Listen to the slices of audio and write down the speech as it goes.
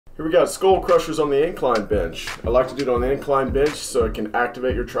Here we got skull crushers on the incline bench. I like to do it on the incline bench so it can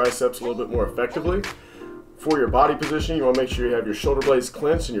activate your triceps a little bit more effectively. For your body position, you want to make sure you have your shoulder blades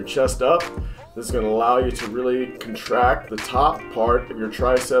clenched and your chest up. This is going to allow you to really contract the top part of your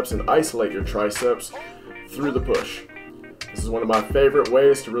triceps and isolate your triceps through the push. This is one of my favorite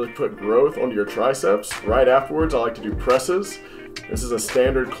ways to really put growth onto your triceps. Right afterwards, I like to do presses. This is a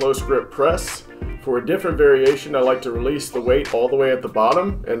standard close grip press. For a different variation, I like to release the weight all the way at the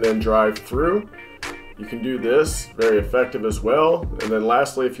bottom and then drive through. You can do this, very effective as well. And then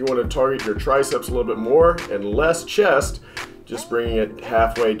lastly, if you want to target your triceps a little bit more and less chest, just bringing it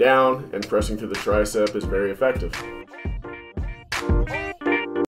halfway down and pressing through the tricep is very effective.